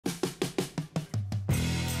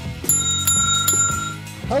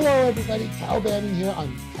Hello, everybody. Cal Banyan here on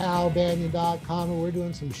calbanyan.com, and we're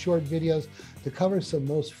doing some short videos to cover some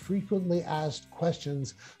most frequently asked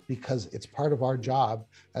questions because it's part of our job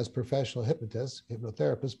as professional hypnotists,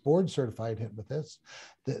 hypnotherapists, board-certified hypnotists,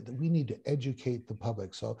 that we need to educate the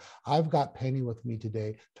public. So I've got Penny with me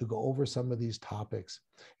today to go over some of these topics,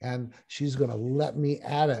 and she's going to let me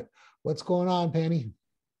at it. What's going on, Penny?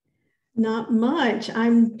 Not much.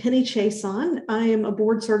 I'm Penny Chason. I am a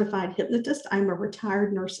board certified hypnotist. I'm a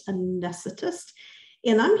retired nurse anesthetist.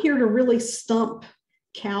 And I'm here to really stump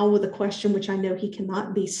Cal with a question, which I know he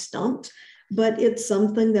cannot be stumped, but it's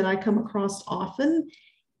something that I come across often.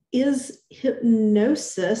 Is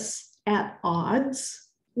hypnosis at odds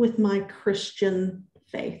with my Christian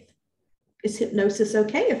faith? Is hypnosis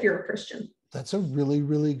okay if you're a Christian? That's a really,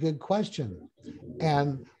 really good question.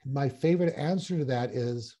 And my favorite answer to that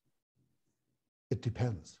is, it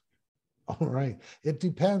depends. All right. It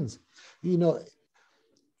depends. You know,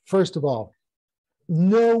 first of all,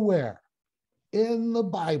 nowhere in the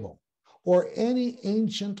Bible or any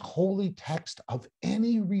ancient holy text of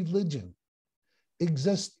any religion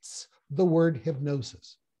exists the word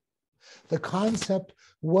hypnosis. The concept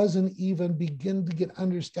wasn't even begin to get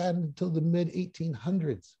understood until the mid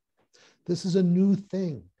 1800s. This is a new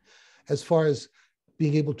thing as far as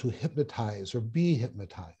being able to hypnotize or be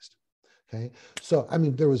hypnotized. Okay, so I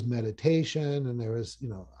mean, there was meditation and there was,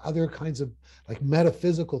 other kinds of like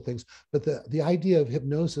metaphysical things, but the idea of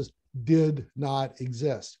hypnosis did not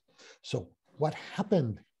exist. So what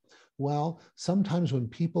happened? Well, sometimes when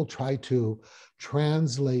people try to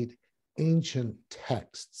translate ancient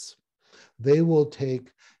texts, they will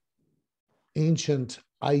take ancient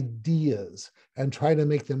ideas and try to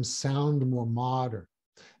make them sound more modern.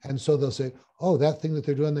 And so they'll say, oh, that thing that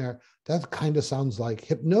they're doing there, that kind of sounds like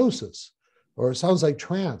hypnosis. Or it sounds like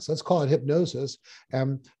trance. Let's call it hypnosis.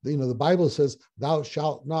 And the Bible says, "Thou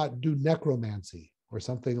shalt not do necromancy," or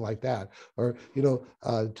something like that. Or to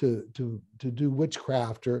do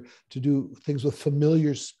witchcraft or to do things with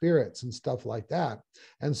familiar spirits and stuff like that.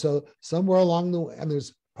 And so somewhere along the way, and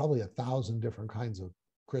there's probably 1,000 different kinds of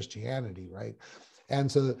Christianity, right?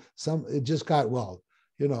 And so it just got,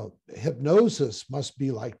 hypnosis must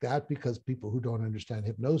be like that because people who don't understand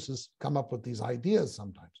hypnosis come up with these ideas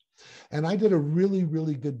sometimes. And I did a really,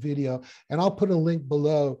 really good video, and I'll put a link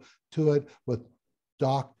below to it with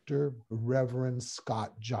Dr. Reverend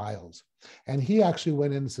Scott Giles. And he actually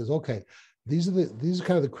went in and says, okay, these are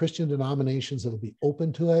kind of the Christian denominations that'll be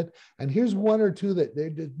open to it. And here's one or two that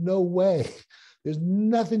there's no way. There's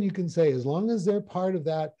nothing you can say. As long as they're part of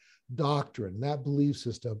that doctrine, that belief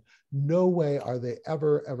system, no way are they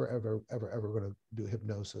ever going to do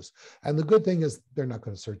hypnosis. And the good thing is they're not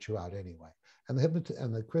going to search you out anyway. And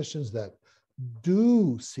the Christians that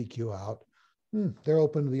do seek you out, they're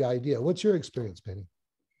open to the idea. What's your experience, Penny?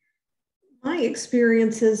 My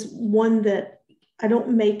experience is one that I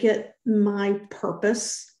don't make it my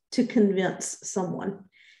purpose to convince someone.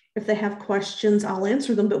 If they have questions, I'll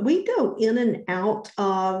answer them. But we go in and out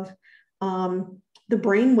of the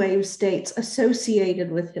brainwave states associated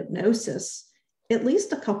with hypnosis at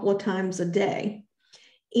least a couple of times a day.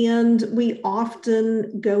 And we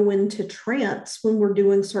often go into trance when we're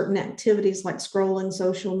doing certain activities like scrolling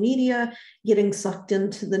social media, getting sucked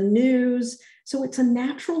into the news. So it's a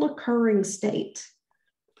natural occurring state.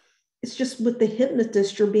 It's just with the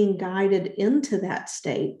hypnotist, you're being guided into that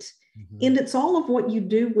state. Mm-hmm. And it's all of what you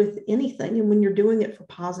do with anything. And when you're doing it for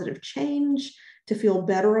positive change, to feel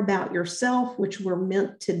better about yourself, which we're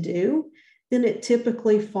meant to do, then it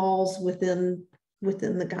typically falls within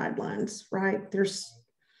the guidelines, right? There's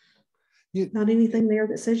not anything there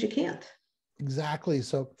that says you can't. Exactly.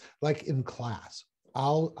 So like in class,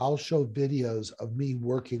 I'll show videos of me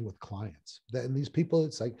working with clients. And these people,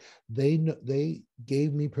 it's like they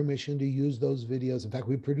gave me permission to use those videos. In fact,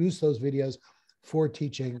 we produced those videos for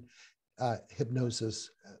teaching hypnosis,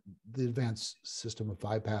 the advanced system of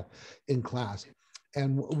 5-path in class.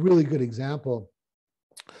 And a really good example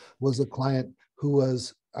was a client who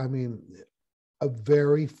was, a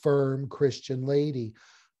very firm Christian lady.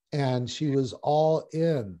 And she was all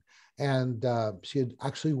in. And she had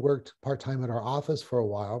actually worked part-time at our office for a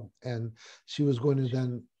while. And she was going to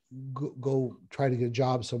then go try to get a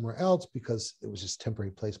job somewhere else because it was just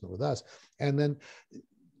temporary placement with us. And then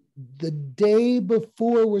the day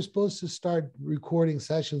before we're supposed to start recording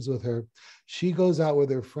sessions with her, she goes out with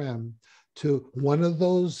her friend to one of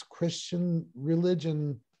those Christian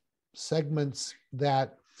religion segments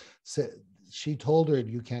that she told her,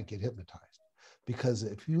 you can't get hypnotized. Because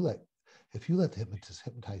if you let the hypnotist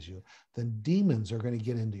hypnotize you, then demons are going to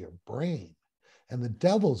get into your brain and the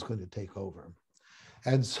devil's going to take over.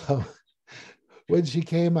 And so when she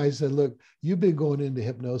came, I said, look, you've been going into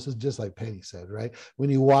hypnosis, just like Penny said, right? When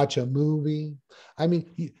you watch a movie, I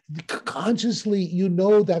mean, consciously, you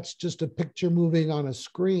know, that's just a picture moving on a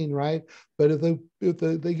screen, right? But if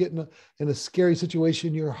they get in a scary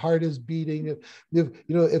situation, your heart is beating.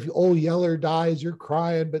 If old Yeller dies, you're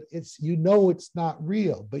crying, but you know it's not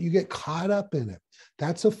real, but you get caught up in it.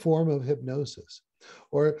 That's a form of hypnosis.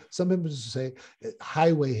 Or some people say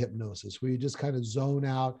highway hypnosis, where you just kind of zone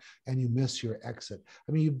out and you miss your exit.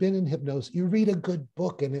 I mean, you've been in hypnosis, you read a good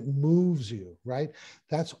book and it moves you, right?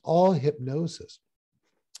 That's all hypnosis.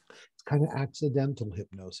 It's kind of accidental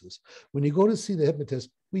hypnosis. When you go to see the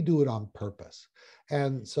hypnotist, we do it on purpose.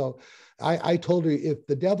 And so I told her, if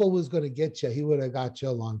the devil was going to get you, he would have got you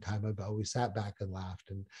a long time ago. We sat back and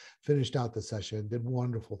laughed and finished out the session, did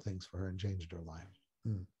wonderful things for her and changed her life.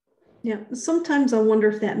 Yeah, sometimes I wonder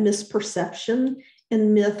if that misperception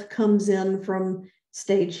and myth comes in from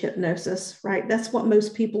stage hypnosis, right? That's what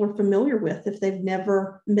most people are familiar with if they've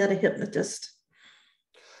never met a hypnotist.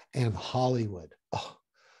 And Hollywood. Oh,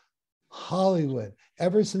 Hollywood,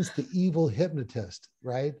 ever since the evil hypnotist,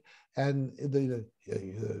 right? And you're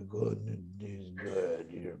good,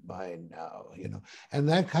 you're mine now, and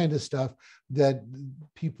that kind of stuff that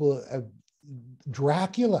people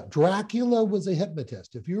Dracula was a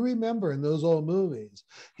hypnotist. If you remember in those old movies,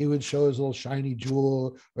 he would show his little shiny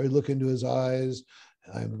jewel, or he'd look into his eyes.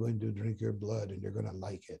 I'm going to drink your blood and you're going to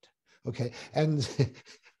like it. Okay. And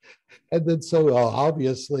then so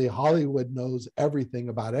obviously Hollywood knows everything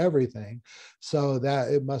about everything. So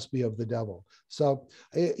that it must be of the devil. So,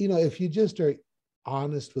 if you just are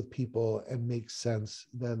honest with people and make sense,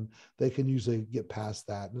 then they can usually get past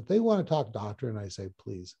that. And if they want to talk doctrine, I say,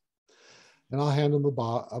 please. And I'll hand them a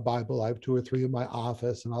Bible. I have 2 or 3 in my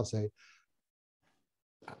office, and I'll say,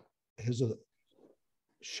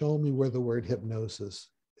 show me where the word hypnosis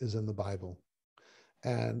is in the Bible.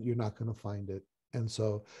 And you're not going to find it. And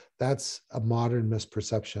so that's a modern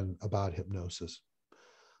misperception about hypnosis.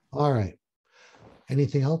 All right.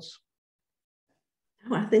 Anything else?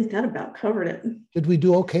 Oh, I think that about covered it. Did we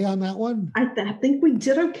do okay on that one? I think we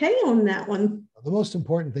did okay on that one. The most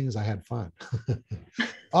important thing is I had fun.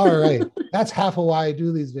 All right. That's half of why I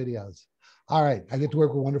do these videos. All right. I get to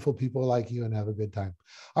work with wonderful people like you and have a good time.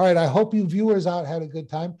 All right. I hope you viewers out had a good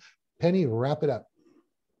time. Penny, wrap it up.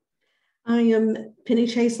 I am Penny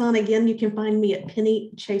Chason. Again, you can find me at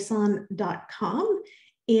pennychason.com.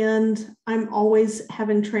 And I'm always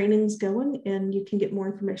having trainings going, and you can get more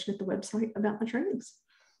information at the website about my trainings.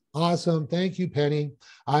 Awesome. Thank you, Penny.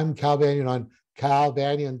 I'm Cal Banyan on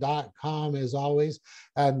calbanyan.com as always.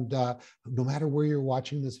 And no matter where you're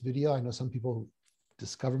watching this video, I know some people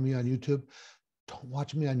discover me on YouTube. Don't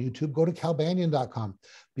watch me on YouTube. Go to calbanyan.com,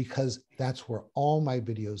 because that's where all my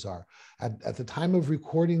videos are. At the time of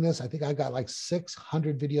recording this, I think I got like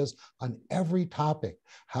 600 videos on every topic: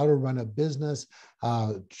 how to run a business,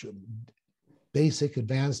 basic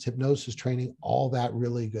advanced hypnosis training, all that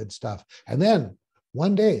really good stuff. And then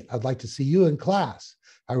one day I'd like to see you in class.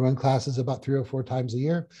 I run classes about 3 or 4 times a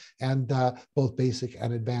year, and both basic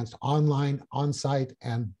and advanced, online, on-site,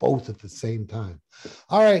 and both at the same time.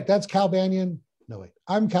 All right, that's Cal Banyan. No, wait,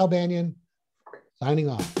 I'm Cal Banyan, signing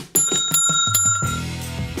off.